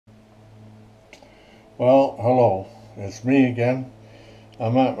Well, hello. It's me again.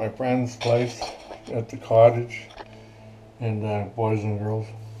 I'm at my friend's place at the cottage, and boys and girls.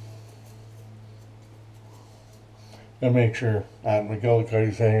 And make sure at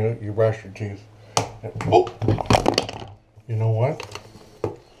McGillicuddy's hangout you brush your teeth. And, oh! You know what?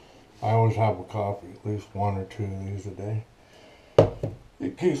 I always have a coffee, at least one or two of these a day.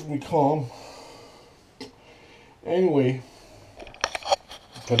 It keeps me calm. Anyway,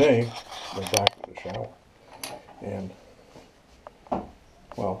 today, went back to the shower. And,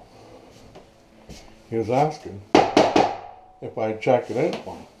 well, he was asking if I'd check it out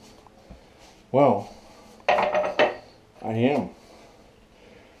for him. Well, I am.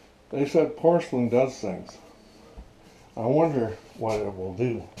 They said porcelain does things. I wonder what it will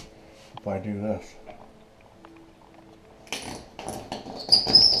do if I do this.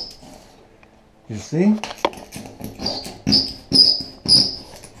 You see?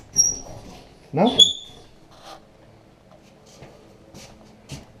 Nothing.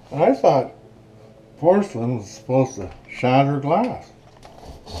 I thought porcelain was supposed to shatter glass.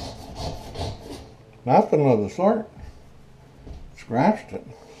 Nothing of the sort. Scratched it.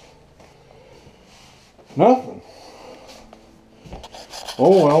 Nothing.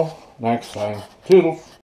 Oh well, next time. Toodles.